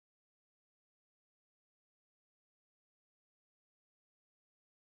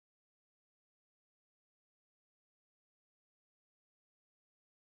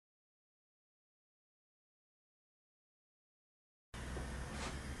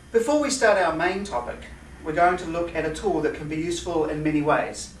Before we start our main topic, we're going to look at a tool that can be useful in many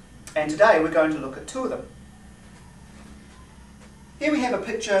ways. And today we're going to look at two of them. Here we have a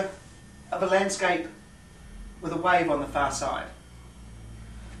picture of a landscape with a wave on the far side.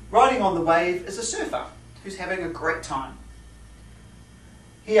 Riding on the wave is a surfer who's having a great time.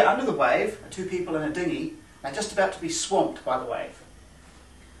 Here under the wave are two people in a dinghy. They're just about to be swamped by the wave.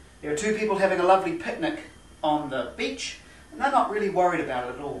 There are two people having a lovely picnic on the beach, and they're not really worried about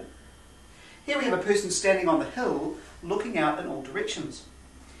it at all. Here we have a person standing on the hill looking out in all directions,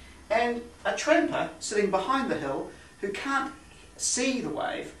 and a tramper sitting behind the hill who can't see the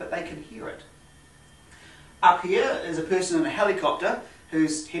wave but they can hear it. Up here is a person in a helicopter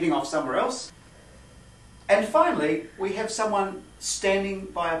who's heading off somewhere else. And finally we have someone standing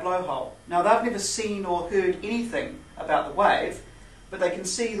by a blowhole. Now they've never seen or heard anything about the wave, but they can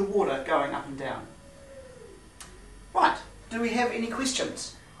see the water going up and down. Right, do we have any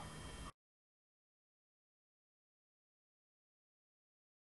questions?